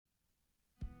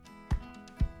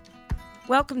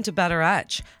Welcome to Better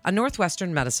Edge, a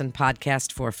Northwestern medicine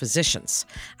podcast for physicians.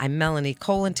 I'm Melanie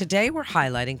Cole, and today we're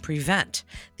highlighting Prevent,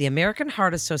 the American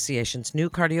Heart Association's new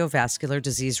cardiovascular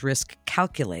disease risk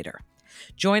calculator.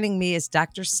 Joining me is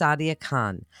Dr. Sadia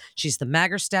Khan. She's the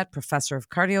Magerstadt Professor of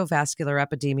Cardiovascular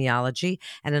Epidemiology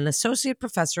and an Associate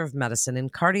Professor of Medicine in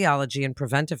Cardiology and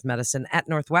Preventive Medicine at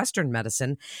Northwestern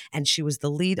Medicine, and she was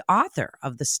the lead author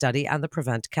of the study on the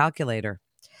Prevent calculator.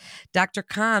 Dr.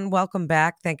 Khan, welcome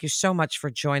back. Thank you so much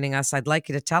for joining us. I'd like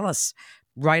you to tell us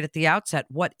right at the outset,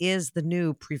 what is the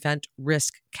new Prevent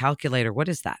Risk Calculator? What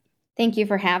is that? Thank you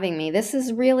for having me. This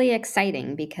is really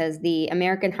exciting because the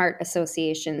American Heart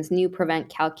Association's new Prevent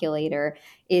Calculator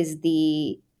is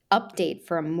the update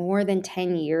from more than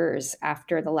 10 years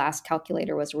after the last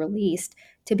calculator was released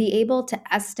to be able to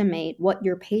estimate what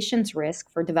your patient's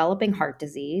risk for developing heart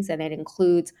disease, and it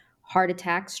includes heart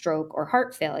attack, stroke, or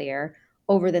heart failure,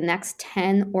 over the next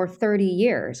 10 or 30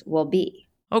 years will be.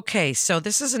 Okay, so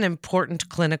this is an important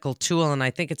clinical tool, and I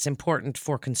think it's important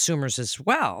for consumers as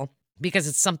well, because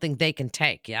it's something they can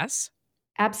take, yes?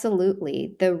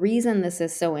 Absolutely. The reason this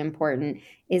is so important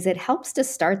is it helps to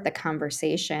start the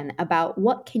conversation about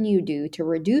what can you do to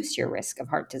reduce your risk of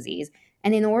heart disease.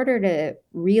 And in order to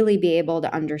really be able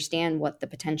to understand what the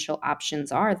potential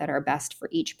options are that are best for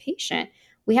each patient,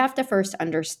 we have to first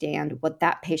understand what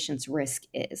that patient's risk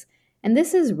is. And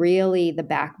this is really the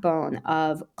backbone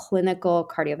of clinical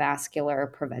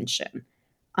cardiovascular prevention.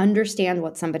 Understand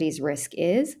what somebody's risk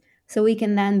is, so we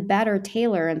can then better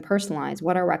tailor and personalize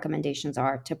what our recommendations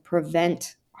are to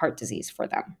prevent heart disease for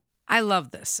them. I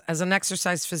love this. As an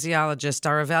exercise physiologist,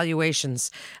 our evaluations,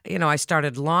 I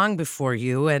started long before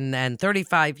you and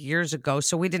 35 years ago,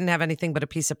 so we didn't have anything but a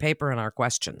piece of paper in our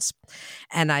questions.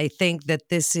 And I think that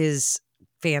this is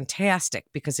fantastic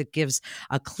because it gives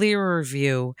a clearer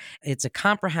view. It's a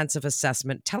comprehensive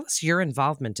assessment. Tell us your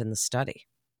involvement in the study.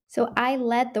 So I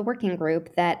led the working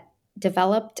group that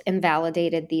developed and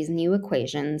validated these new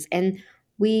equations, and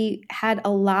we had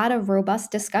a lot of robust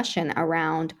discussion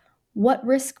around what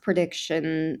risk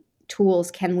prediction tools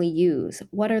can we use?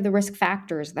 What are the risk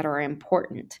factors that are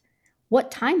important? What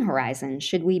time horizon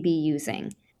should we be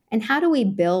using? And how do we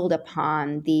build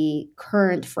upon the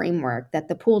current framework that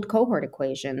the pooled cohort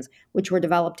equations, which were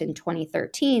developed in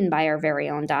 2013 by our very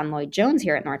own Don Lloyd-Jones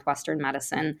here at Northwestern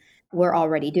Medicine, were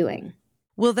already doing?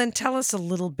 Well, then tell us a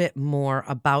little bit more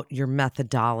about your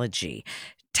methodology.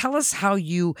 Tell us how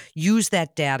you use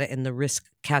that data in the risk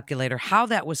calculator, how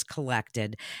that was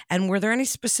collected, and were there any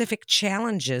specific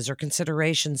challenges or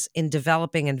considerations in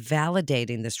developing and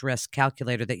validating this risk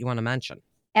calculator that you want to mention?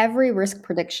 Every risk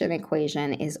prediction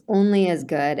equation is only as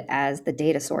good as the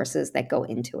data sources that go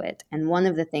into it. And one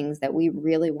of the things that we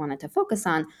really wanted to focus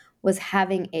on was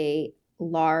having a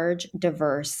large,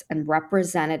 diverse, and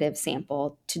representative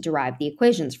sample to derive the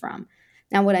equations from.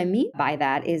 Now, what I mean by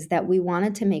that is that we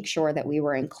wanted to make sure that we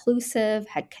were inclusive,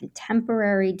 had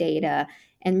contemporary data,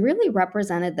 and really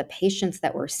represented the patients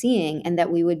that we're seeing and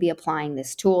that we would be applying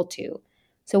this tool to.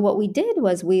 So what we did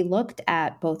was we looked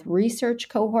at both research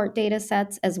cohort data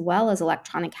sets as well as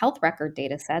electronic health record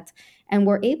data sets, and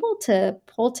were able to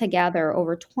pull together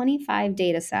over 25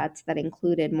 data sets that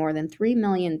included more than 3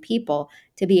 million people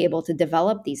to be able to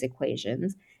develop these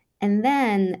equations, and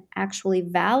then actually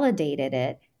validated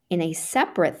it in a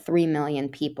separate 3 million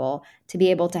people to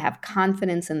be able to have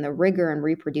confidence in the rigor and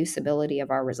reproducibility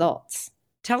of our results.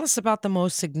 Tell us about the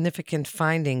most significant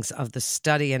findings of the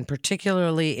study, and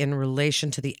particularly in relation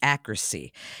to the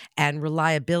accuracy and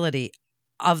reliability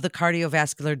of the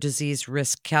cardiovascular disease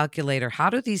risk calculator. How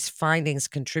do these findings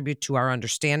contribute to our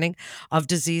understanding of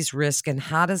disease risk, and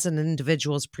how does an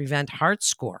individual's Prevent Heart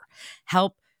score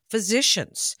help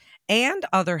physicians and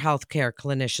other healthcare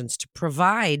clinicians to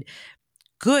provide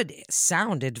good,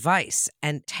 sound advice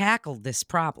and tackle this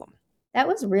problem? That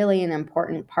was really an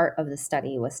important part of the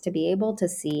study, was to be able to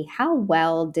see how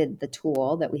well did the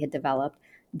tool that we had developed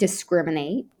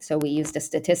discriminate. So we used a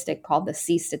statistic called the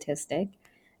C statistic,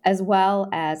 as well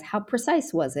as how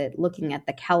precise was it looking at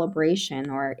the calibration,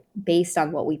 or based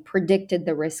on what we predicted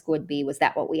the risk would be, was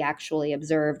that what we actually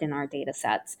observed in our data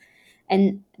sets?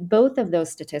 And both of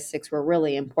those statistics were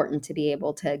really important to be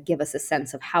able to give us a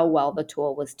sense of how well the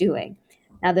tool was doing.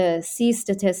 Now, the C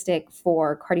statistic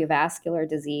for cardiovascular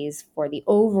disease for the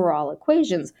overall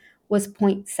equations was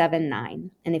 0.79.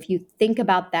 And if you think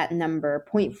about that number,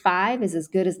 0.5 is as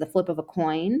good as the flip of a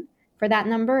coin for that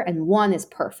number, and 1 is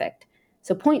perfect.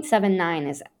 So 0.79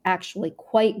 is actually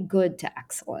quite good to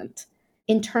excellent.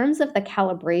 In terms of the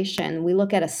calibration, we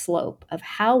look at a slope of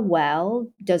how well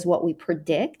does what we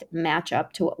predict match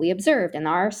up to what we observed. And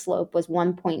our slope was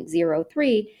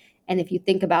 1.03. And if you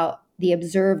think about the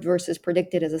observed versus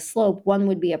predicted as a slope, one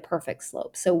would be a perfect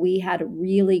slope. So we had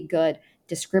really good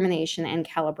discrimination and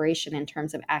calibration in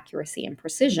terms of accuracy and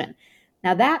precision.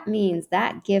 Now, that means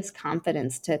that gives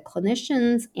confidence to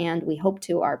clinicians, and we hope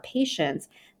to our patients,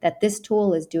 that this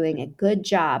tool is doing a good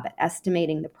job at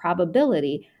estimating the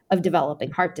probability of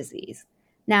developing heart disease.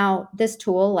 Now, this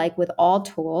tool, like with all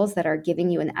tools that are giving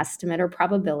you an estimate or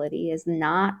probability, is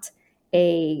not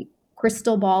a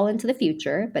crystal ball into the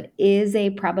future, but is a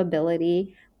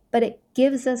probability. But it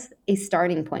gives us a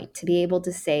starting point to be able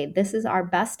to say, this is our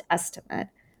best estimate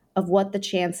of what the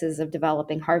chances of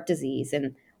developing heart disease.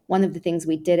 And one of the things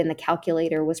we did in the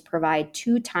calculator was provide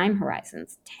 2 time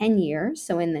horizons, 10 years,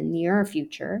 so in the near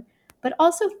future, but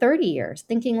also 30 years,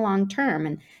 thinking long term.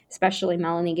 And especially,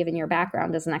 Melanie, given your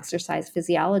background as an exercise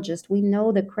physiologist, we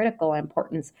know the critical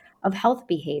importance of health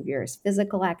behaviors,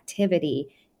 physical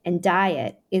activity, and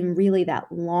diet in really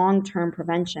that long-term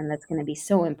prevention that's going to be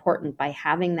so important by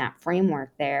having that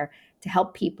framework there to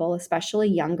help people, especially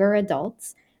younger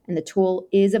adults. And the tool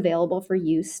is available for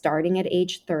use starting at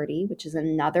age 30, which is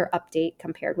another update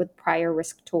compared with prior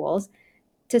risk tools,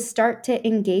 to start to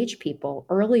engage people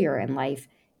earlier in life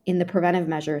in the preventive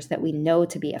measures that we know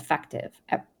to be effective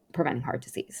at preventing heart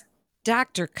disease.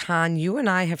 Dr. Khan, you and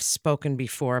I have spoken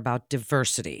before about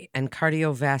diversity and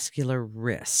cardiovascular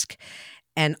risk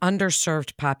and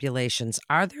underserved populations.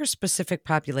 Are there specific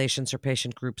populations or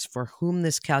patient groups for whom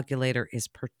this calculator is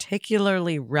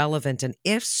particularly relevant? And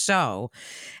if so,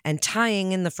 and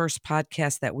tying in the first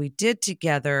podcast that we did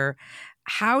together,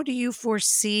 how do you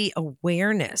foresee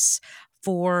awareness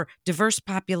for diverse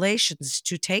populations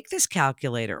to take this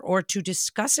calculator or to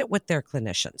discuss it with their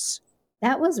clinicians?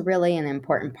 That was really an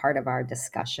important part of our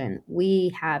discussion.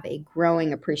 We have a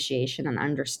growing appreciation and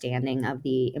understanding of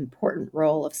the important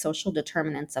role of social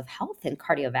determinants of health and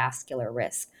cardiovascular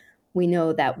risk. We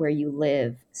know that where you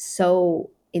live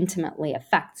so intimately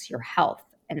affects your health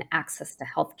and access to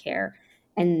health care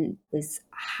and is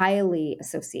highly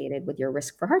associated with your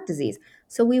risk for heart disease.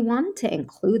 So we wanted to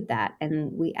include that,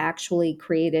 and we actually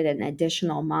created an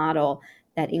additional model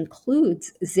that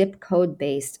includes zip code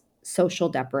based social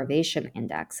deprivation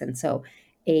index. And so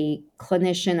a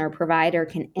clinician or provider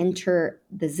can enter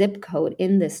the zip code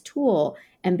in this tool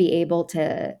and be able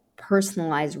to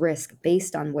personalize risk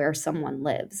based on where someone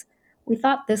lives. We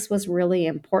thought this was really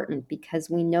important because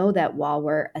we know that while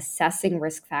we're assessing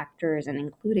risk factors and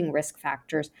including risk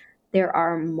factors, there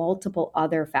are multiple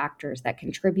other factors that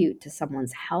contribute to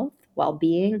someone's health,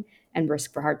 well-being, and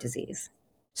risk for heart disease.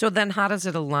 So then how does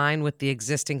it align with the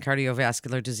existing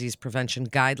cardiovascular disease prevention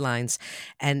guidelines?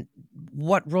 And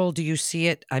what role do you see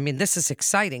it? I mean, this is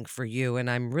exciting for you, and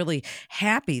I'm really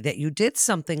happy that you did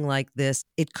something like this.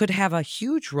 It could have a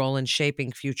huge role in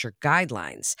shaping future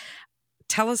guidelines.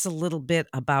 Tell us a little bit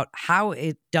about how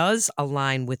it does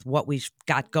align with what we've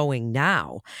got going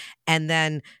now. And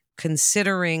then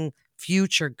considering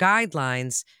future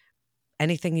guidelines,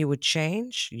 anything you would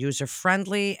change? User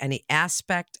friendly, any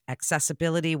aspect,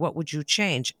 accessibility, what would you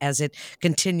change as it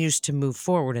continues to move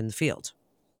forward in the field?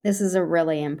 This is a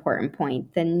really important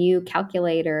point. The new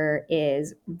calculator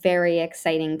is very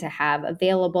exciting to have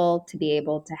available, to be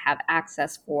able to have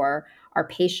access for our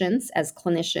patients. As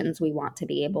clinicians, we want to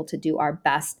be able to do our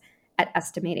best at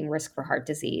estimating risk for heart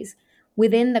disease.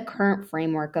 Within the current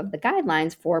framework of the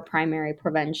guidelines for primary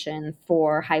prevention,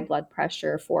 for high blood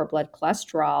pressure, for blood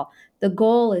cholesterol, the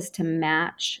goal is to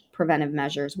match preventive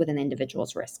measures with an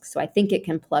individual's risk. So I think it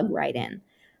can plug right in.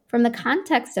 From the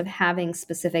context of having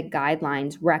specific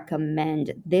guidelines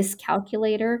recommend this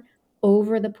calculator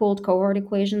over the pooled cohort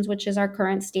equations, which is our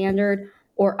current standard,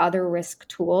 or other risk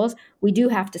tools, we do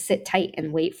have to sit tight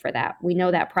and wait for that. We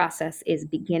know that process is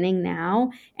beginning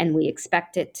now, and we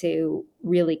expect it to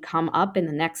really come up in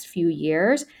the next few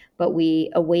years, but we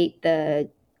await the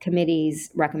committee's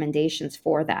recommendations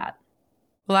for that.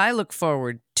 Well, I look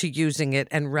forward to using it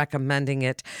and recommending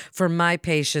it for my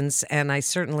patients. And I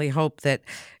certainly hope that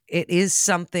it is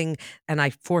something, and I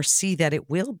foresee that it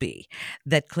will be,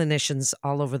 that clinicians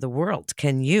all over the world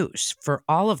can use for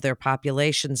all of their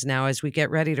populations now as we get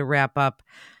ready to wrap up.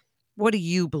 What do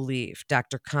you believe,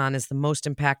 Dr. Khan, is the most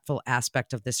impactful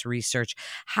aspect of this research?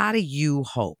 How do you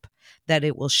hope that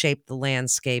it will shape the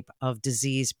landscape of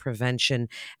disease prevention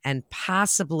and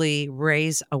possibly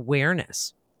raise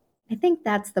awareness? I think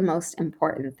that's the most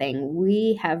important thing.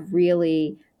 We have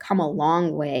really come a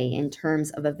long way in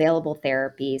terms of available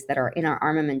therapies that are in our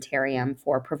armamentarium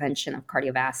for prevention of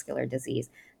cardiovascular disease.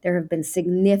 There have been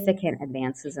significant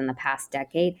advances in the past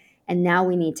decade, and now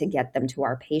we need to get them to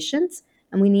our patients,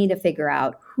 and we need to figure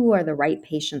out who are the right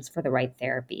patients for the right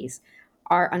therapies.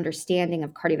 our understanding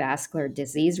of cardiovascular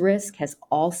disease risk has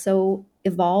also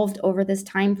evolved over this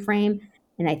time frame.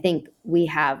 And I think we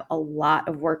have a lot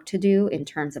of work to do in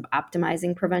terms of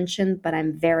optimizing prevention, but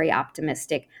I'm very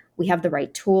optimistic. We have the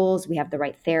right tools, we have the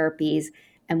right therapies,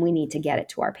 and we need to get it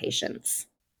to our patients.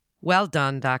 Well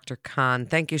done, Dr. Khan.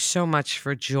 Thank you so much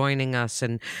for joining us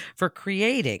and for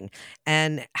creating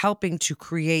and helping to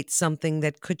create something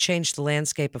that could change the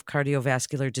landscape of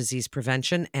cardiovascular disease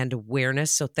prevention and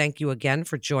awareness. So thank you again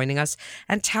for joining us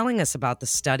and telling us about the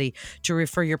study. To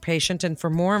refer your patient and for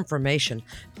more information,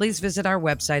 please visit our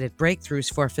website at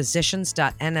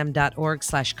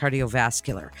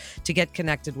breakthroughsforphysicians.nm.org/cardiovascular to get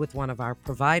connected with one of our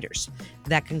providers.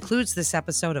 That concludes this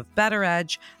episode of Better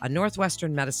Edge, a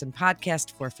Northwestern Medicine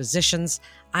podcast for physicians.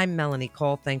 I'm Melanie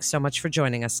Cole. Thanks so much for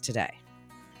joining us today.